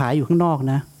เฉิดฉายอยู่ข้างนอก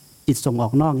นะจิตส่งออ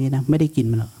กนอกนี้นะไม่ได้กิน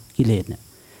มันหรอกกิเลสเนี่ย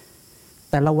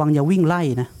แต่ระวังอย่าวิ่งไล่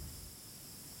นะ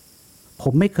ผ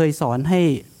มไม่เคยสอนให้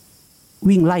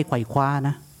วิ่งไล่ไขว่คว้าน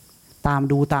ะตาม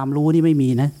ดูตามรู้นี่ไม่มี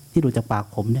นะที่ดูจากปาก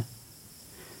ผมเนี่ย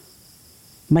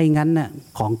ไม่งั้นน่ะ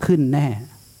ของขึ้นแน่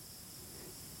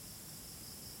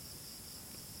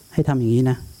ให้ทำอย่างนี้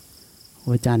นะ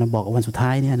อาจารย์บอกวันสุดท้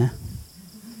ายเนี่ยนะ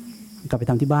กลับไป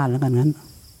ทำที่บ้านแล้วกันงั้น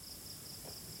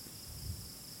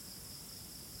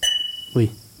อุ้ย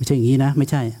ไม่ใช่อย่างนี้นะไม่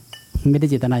ใช่ไม่ได้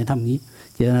เจตนาจะทำอย่างนี้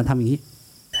เจตนาทำอย่างนี้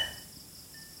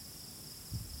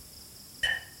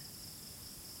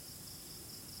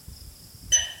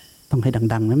ต้องให้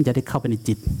ดังๆนะมันจะได้เข้าไปใน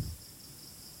จิต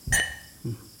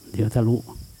เดี๋ยวจะรู้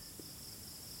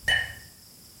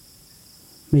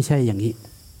ไม่ใช่อย่างนี้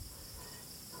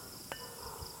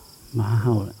หมาเ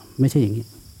ห่าไม่ใช่อย่างนี้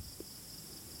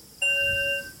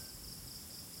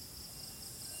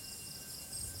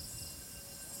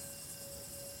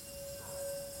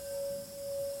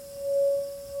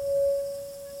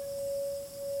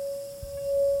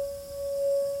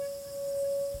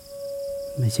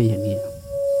ไม่ใช่อย่างนี้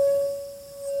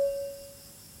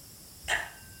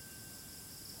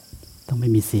ต้องไม่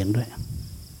มีเสียงด้วย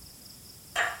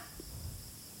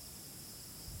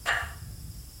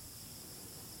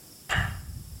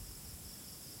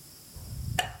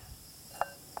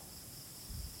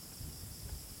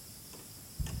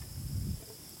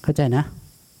เข้าใจนะ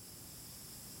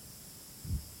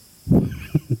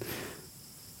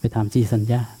ไปถามจีสัญ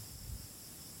ญา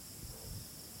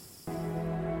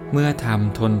เมื่อธรรม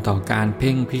ทนต่อการเ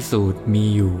พ่งพิสูจน์มี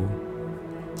อยู่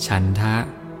ฉันทะ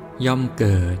ย่อมเ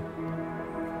กิด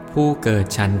ผู้เกิด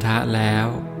ฉันทะแล้ว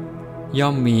ย่อ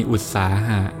มมีอุตสาห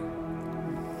ะ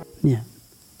เนี่ย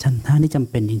ฉันทะนี่จำ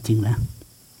เป็นจริงๆนะ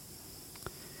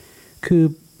คือ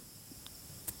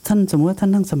ท่านสมมติว่าท่า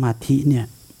นนั่งสมาธิเนี่ย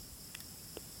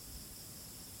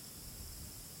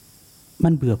มั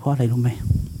นเบื่อเพราะอะไรรู้ไหม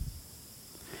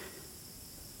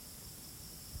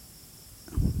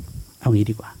เอางี้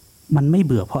ดีกว่ามันไม่เ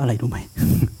บื่อเพราะอะไรรู้ไหม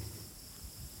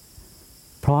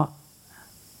เพราะ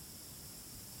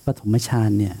ปฐมฌาน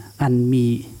เนี่ยอันมี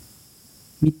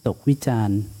วิตกวิจาร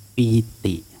ปี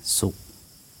ติสุข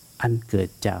อันเกิด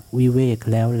จากวิเวก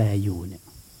แล้วแลอยู่เนี่ย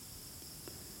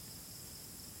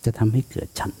จะทำให้เกิด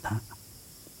ฉันทะ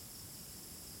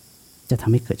จะท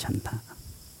ำให้เกิดฉันทะ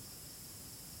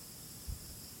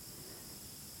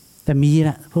แต่มีน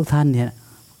ะพวกท่านเนี่ย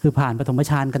คือผ่านปฐม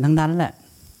ฌานกันทั้งนั้นแหละ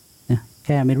แ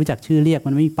ค่ไม่รู้จักชื่อเรียก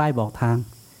มันไม่มีป้ายบอกทาง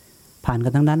ผ่านกั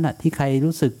นทั้งนั้นแหละที่ใคร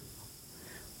รู้สึก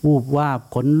วูบวาบ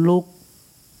ขนลุก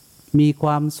มีคว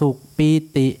ามสุขปี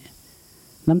ติ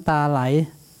น้ำตาไหล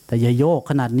แต่อย่าโยก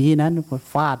ขนาดนี้นะ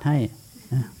ฟาดให้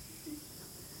นะ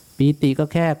ปีติก็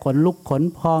แค่ขนลุกขน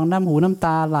พองน้ำหูน้ำต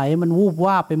าไหลมันวูบว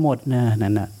าบไปหมดนะ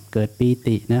นั่นน่ะเกิดปี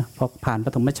ตินะพอผ่านป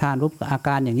ฐมฌานปุ๊บอาก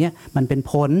ารอย่างเงี้ยมันเป็น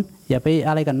ผลอย่าไป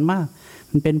อะไรกันมาก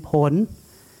มันเป็นผล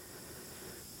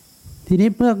ทีนี้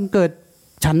เมื่อเกิด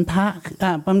ฉันทะ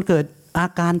มันเกิดอา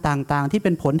การต่างๆที่เ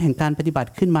ป็นผลแห่งการปฏิบัติ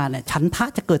ขึ้นมาเนี่ยฉันทะ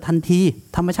จะเกิดทันที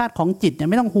ธรรมชาติของจิตเนี่ย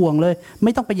ไม่ต้องห่วงเลยไ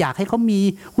ม่ต้องไปอยากให้เขามี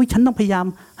ฉันต้องพยายาม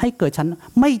ให้เกิดฉัน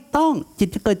ไม่ต้องจิต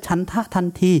จะเกิดฉันทะทัน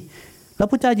ทีแล้ว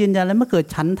พระเจ้ายืนยันแล้วเมื่อเกิด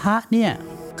ฉันทะเนี่ย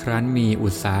ครั้นมีอุ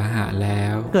ตสาหะแล้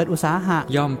วเกิดอุตสาหะ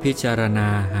ย่อมพิจารณา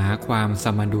หาความส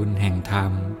มดุลแห่งธรร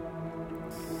ม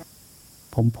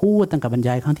ผมพูดตั้งแต่บรรย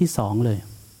ายครั้งที่2เลย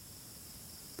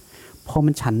พอมั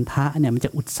นฉันทะเนี่ยมันจะ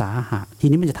อุตสาหะที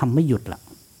นี้มันจะทำไม่หยุดละ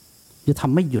จะท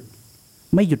ำไม่หยุด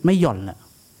ไม่หย่อนละ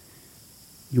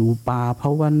อยู่ป่าภา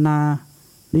วนา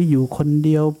หรืออยู่คนเ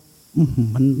ดียว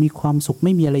มันมีความสุขไ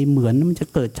ม่มีอะไรเหมือนมันจะ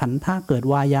เกิดฉันทะเกิด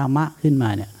วายามะขึ้นมา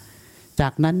เนี่ยจา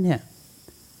กนั้นเนี่ย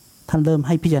ท่านเริ่มใ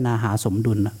ห้พิจารณาหาสม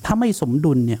ดุลนะถ้าไม่สม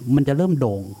ดุลเนี่ยมันจะเริ่มโ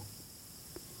ด่ง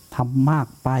ทำมาก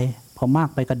ไปพอมาก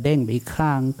ไปก็เด้งไปอีกข้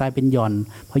างกลายเป็นหย่อน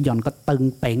พอหย่อนก็ตึง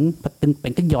เป๋งพอตึงเป๋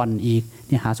งก็หย่อนอีกเ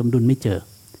นี่ยหาสมดุลไม่เจอ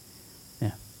เนี่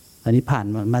ยตอนนี้ผ่าน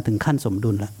มาถึงขั้นสม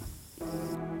ดุลแล้ว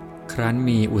ครั้น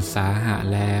มีอุตสาหะ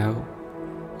แล้ว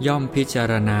ย่อมพิจา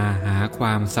รณาหาคว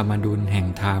ามสมดุลแห่ง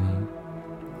ธรรม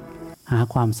หา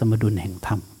ความสมดุลแห่งธ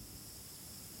รรม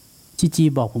จี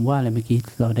บอกผมว่าอะไรเมื่อกี้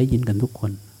เราได้ยินกันทุกค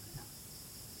น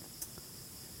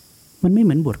มันไม่เห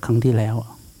มือนบวชครั้งที่แล้ว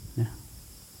นะ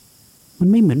มัน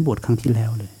ไม่เหมือนบวชครั้งที่แล้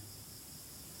วเลย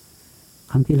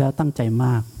ครั้งที่แล้วตั้งใจม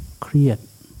ากเครียด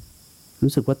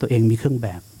รู้สึกว่าตัวเองมีเครื่องแบ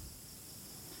บ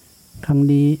ครั้ง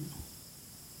นี้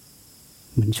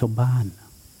เหมือนชาวบ้าน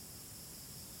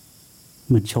เ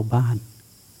หมือนชาวบ้าน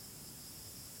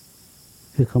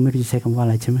คือเขาไม่รู้จะใช้คำว่าอะ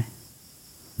ไรใช่ไหม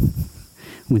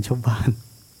เหมือนชาวบ้าน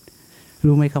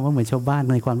รู้ไหมคำว่าเหมือนชาวบ้าน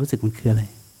ในความรู้สึกมันคืออะไร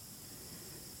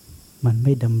มันไ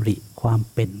ม่ดำริความ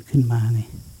เป็นขึ้นมาไง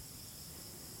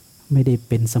ไม่ได้เ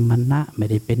ป็นสมณะไม่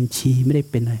ได้เป็นชีไม่ได้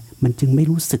เป็นอะไรมันจึงไม่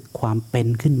รู้สึกความเป็น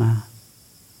ขึ้นมา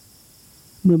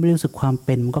เมื่อไม่รู้สึกความเ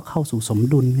ป็นมันก็เข้าสู่สม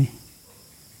ดุลไง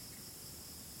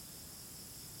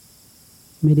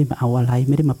ไม่ได้มาเอาอะไร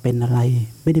ไม่ได้มาเป็นอะไร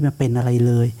ไม่ได้มาเป็นอะไร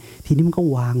เลยทีนี้มันก็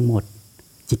วางหมด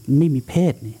จิตไม่มีเพ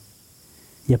ศนี่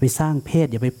อย่าไปสร้างเพศ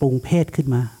อย่าไปปรุงเพศขึ้น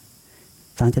มา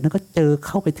หลังจากนั้นก็เจอเ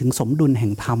ข้าไปถึงสมดุลแห่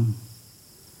งธรรม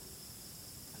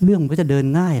เรื่องมันก็จะเดิน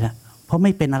ง่ายละเพราะไ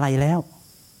ม่เป็นอะไรแล้ว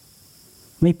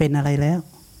ไม่เป็นอะไรแล้ว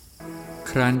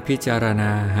ครั้นพิจารณ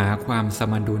าหาความส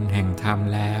มดุลแห่งธรรม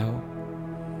แล้ว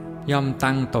ย่อม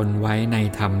ตั้งตนไว้ใน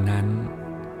ธรรมนั้น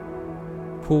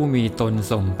ผู้มีตน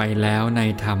ส่งไปแล้วใน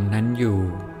ธรรมนั้นอยู่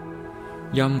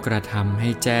ย่อมกระทำให้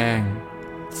แจ้ง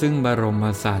ซึ่งบรม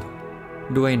สัตว์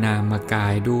ด้วยนามกา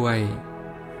ยด้วย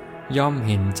ย่อมเ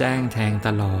ห็นแจ้งแทงต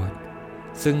ลอด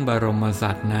ซึ่งบรม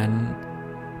สัตว์นั้น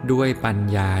ด้วยปัญ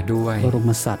ญาด้วยบร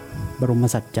มสัตว์บรม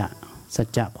สัจจะสัจ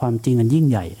จะความจริงอันยิ่ง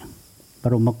ใหญ่บ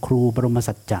รมครูบรม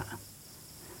สัจจะ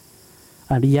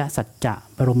อริยสัจจะ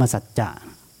บรมสัจจะ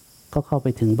ก็เข้าไป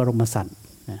ถึงบรมสัตว์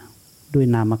ด้วย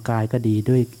นามกายก็ดี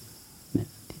ด้วย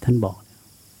ที่ท่านบอก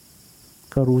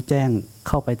ก็รู้แจ้งเ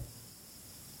ข้าไป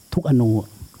ทุกอนู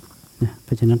เพ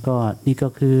ราะฉะนั้นก็นี่ก็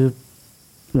คือ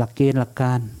หลักเกณฑ์หลักก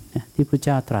ารที่พระเ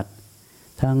จ้าตรัส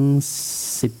ทั้ง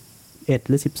11ห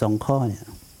รือ12ข้อเนี่ย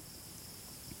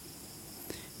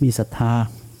มีศรัทธา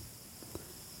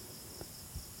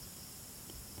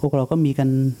พวกเราก็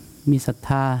มีศรัทธ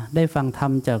าได้ฟังธรร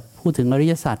มจากพูดถึงอริ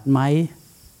ยสัจไหม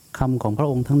คำของพระ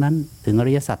องค์ทั้งนั้นถึงอ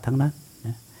ริยสัจทั้งนั้นน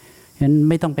ะฉะนั้น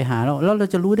ไม่ต้องไปหาแล้วเรา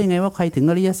จะรู้ได้ไงว่าใครถึง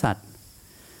อริยสัจ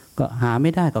ก็หาไ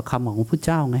ม่ได้กับคำของพระเ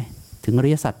จ้าไงถึงอ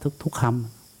ริยสัจทุกค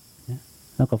ำนะ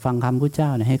แล้วก็ฟังคำพระเจ้า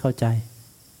เนี่ยให้เข้าใจ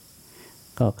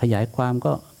ก็ขยายความ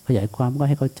ก็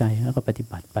ให้เข้าใจแล้วก็ปฏิ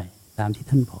บัติไปตามที่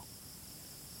ท่านบอก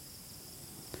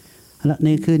แล้วใน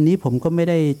คืนนี้ผมก็ไม่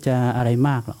ได้จะอะไรม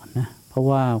ากหรอกนะเพราะ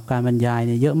ว่าการบรรยายเ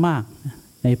นี่ยเยอะมาก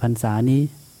ในพรรษานี้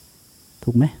ถู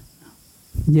กไหม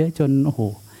เยอะจนโอ้โห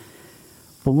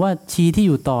ผมว่าชีที่อ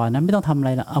ยู่ต่อนะไม่ต้องทำอะไร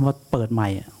ละเอามาเปิดใหม่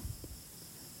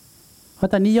เพราะ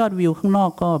ตอนนี้ยอดวิวข้างนอ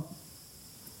กก็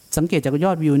สังเกตจากย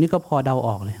อดวิวนี่ก็พอเดาอ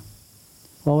อกเลย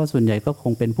เพราะว่าส่วนใหญ่ก็ค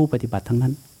งเป็นผู้ปฏิบัติทั้งนั้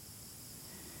น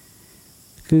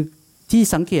คือที่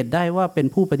สังเกตได้ว่าเป็น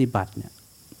ผู้ปฏิบัติเนี่ย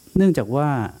เนื่องจากว่า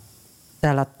แ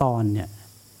ต่ละตอนเนี่ย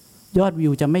ยอดวิ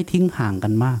วจะไม่ทิ้งห่างกั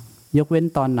นมากยกเว้น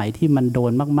ตอนไหนที่มันโด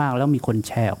นมากๆแล้วมีคนแ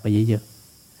ชร์ออกไปเยอะ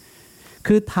ๆ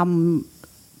คือท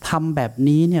ำแบบ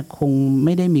นี้เนี่ยคงไ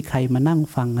ม่ได้มีใครมานั่ง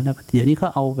ฟังกันแล้วเดี๋ยวนี้เขา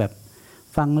เอาแบบ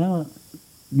ฟังแล้ว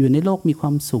อยู่ในโลกมีคว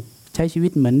ามสุขใช้ชีวิ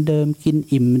ตเหมือนเดิมกิน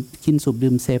อิ่มกินสุบ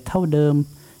ดื่มเสพเท่าเดิม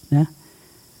นะ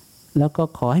แล้วก็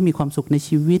ขอให้มีความสุขใน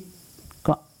ชีวิต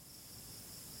ก็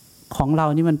ของเรา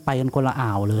นี่มันไปกันคนละอ่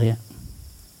าวเลยอ่ะ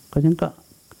เพราะฉะนั้นก็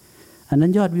อันนั้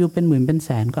นยอดวิวเป็นหมื่นเป็นแส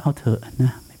นก็เอาเถอะน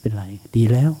ะไม่เป็นไรดี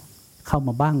แล้วเข้าม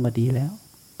าบ้างก็ดีแล้ว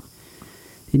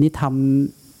ทีนี้ท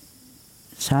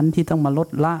ำชั้นที่ต้องมาลด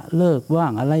ละเลิกว่า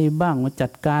งอะไรบ้างมาจั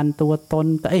ดการตัวตน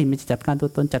ไม่ใช่จัดการตัว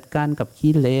ตนจัดการกับกิ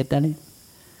เลสอะไร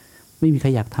ไม่มีใคร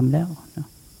อยากทำแล้วนะ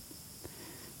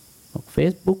บอก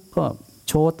Facebook ก็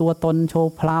โชว์ตัวตนโช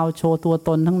ว์พลาวโชว์ตัวต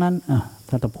นทั้งนั้น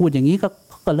ถ้าพูดอย่างนี้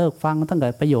ก็เลิกฟังตั้งแต่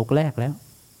ประโยคแรกแล้ว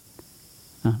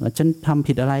แล้วฉันทำ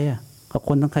ผิดอะไรกับค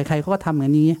นทั้งใครๆเขาก็ทำอย่า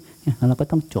งนี้เราก็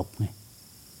ต้องจบไง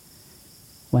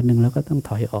วันหนึ่งเราก็ต้อง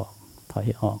ถอยออ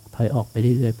กไปเ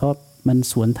รื่อยๆเพราะมัน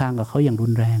สวนทางกับเขาอย่างรุ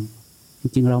นแรงจ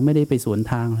ริงๆเราไม่ได้ไปสวน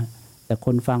ทางแล้วแต่ค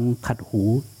นฟังขัดหู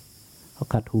เขา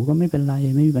ขัดหูก็ไม่เป็นไร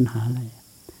ไม่มีปัญหาอะไร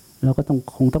เราก็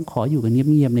คงต้องขออยู่กันเ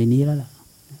งียบๆในนี้แล้วล่ะ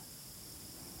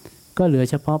ก็เหลือ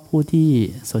เฉพาะผู้ที่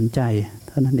สนใจเ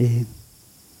ท่านั้นเอง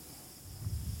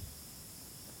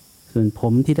ส่วนผ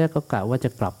มที่ได้ก็กะว่าจะ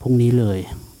กลับพรุ่งนี้เลย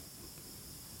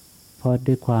เพราะ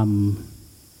ด้วยควา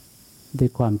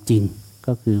มจริง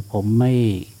ก็คือผมไม่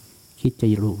คิดจะ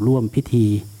ร่วมพิธี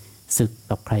ศึก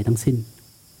กับใครทั้งสิ้น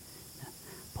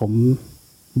ผม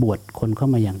บวชคนเข้า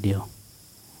มาอย่างเดียว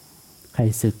ใคร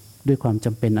ศึกด้วยความจ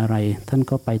ำเป็นอะไรท่าน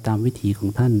ก็ไปตามวิถีของ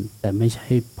ท่านแต่ไม่ใช่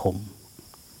ผ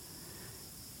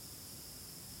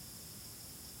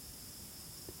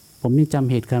มยังจ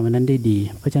ำเหตุการณ์วันนั้นได้ดี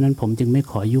เพราะฉะนั้นผมจึงไม่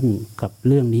ขอยุ่งกับ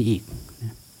เรื่องนี้อีก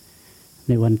ใน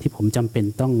ในวันที่ผมจำเป็น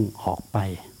ต้องออกไป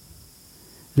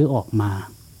หรือออกมา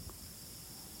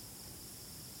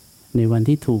ในวัน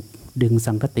ที่ถูกดึง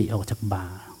สังคติออกจากบ่า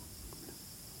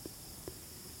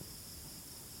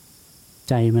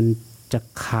ใจมันจะ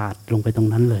ขาดลงไปตรง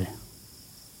นั้นเลย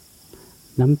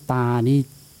น้ำตานี่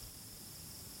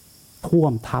ท่ว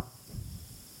มทับ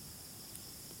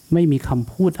ไม่มีค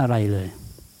ำพูดอะไรเลย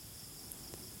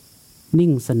นิ่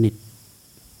งสนิท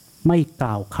ไม่ก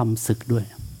ล่าวคำศึกด้วย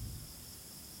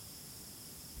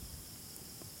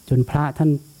จนพระท่า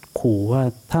นขู่ว่า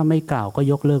ถ้าไม่กล่าวก็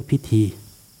ยกเลิกพิธี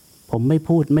ผมไม่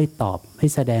พูดไม่ตอบไม่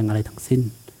แสดงอะไรทั้งสิ้น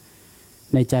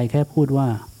ในใจแค่พูดว่า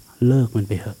เลิกมัน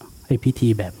ไปเถอะไอ้พิธี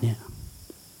แบบเนี้ย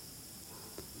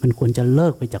มันควรจะเลิ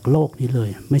กไปจากโลกนี้เลย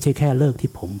ไม่ใช่แค่เลิก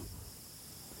ที่ผม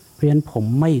เพราะฉะนั้นผม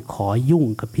ไม่ขอยุ่ง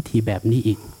กับพิธีแบบนี้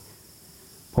อีก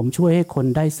ผมช่วยให้คน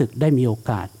ได้ศึกได้มีโอ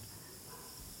กาส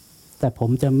แต่ผม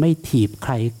จะไม่ถีบใค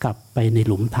รกลับไปใน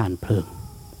หลุมฐานเพลิง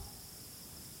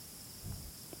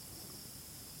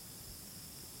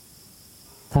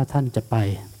ถ้าท่านจะไป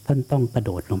ท่านต้องกระโ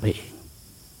ดดลงไปเอง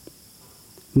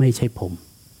ไม่ใช่ผ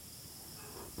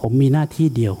มมีหน้าที่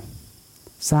เดียว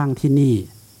สร้างที่นี่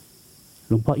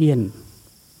หลวงพ่อเอี้ยน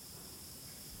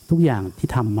ทุกอย่างที่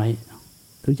ทำไว้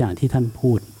ทุกอย่างที่ท่านพู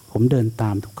ดผมเดินต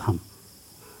ามทุกคำ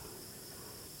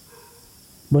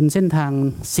บนเส้นทาง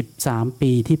13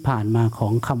 ปีที่ผ่านมาขอ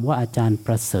งคำว่าอาจารย์ป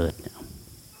ระเสริฐ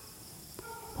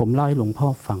ผมเล่าให้หลวงพ่อ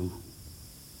ฟัง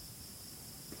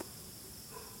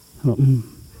บอก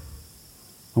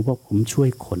หลวงพ่อผมช่วย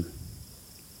คน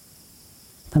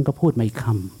ท่านก็พูดมาอีกค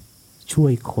ำช่ว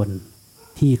ยคน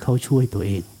ที่เขาช่วยตัวเ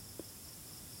อง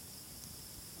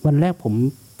วันแรก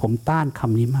ผมต้านค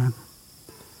ำนี้มาก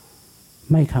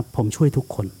ไม่ครับผมช่วยทุก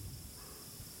คน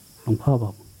หลวงพ่อบ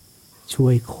อกช่ว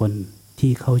ยคน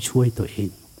ที่เขาช่วยตัวเอง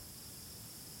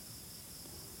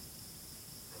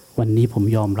วันนี้ผม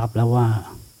ยอมรับแล้วว่า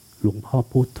หลวงพ่อ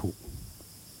พูดถูก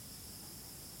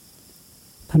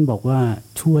ท่านบอกว่า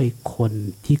ช่วยคน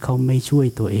ที่เขาไม่ช่วย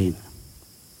ตัวเอง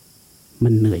มั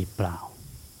นเหนื่อยเปล่า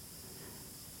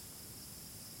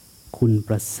คุณป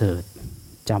ระเสริฐ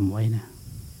จำไว้นะ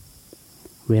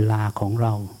เวลาของเร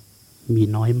ามี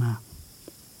น้อยมาก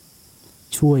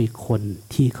ช่วยคน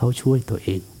ที่เขาช่วยตัวเอ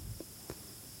ง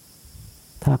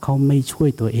ถ้าเขาไม่ช่วย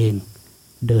ตัวเอง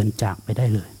เดินจากไปได้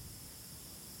เลย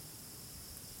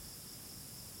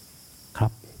ครั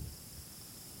บ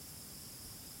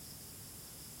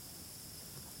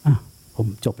ผม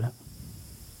จบแล้ว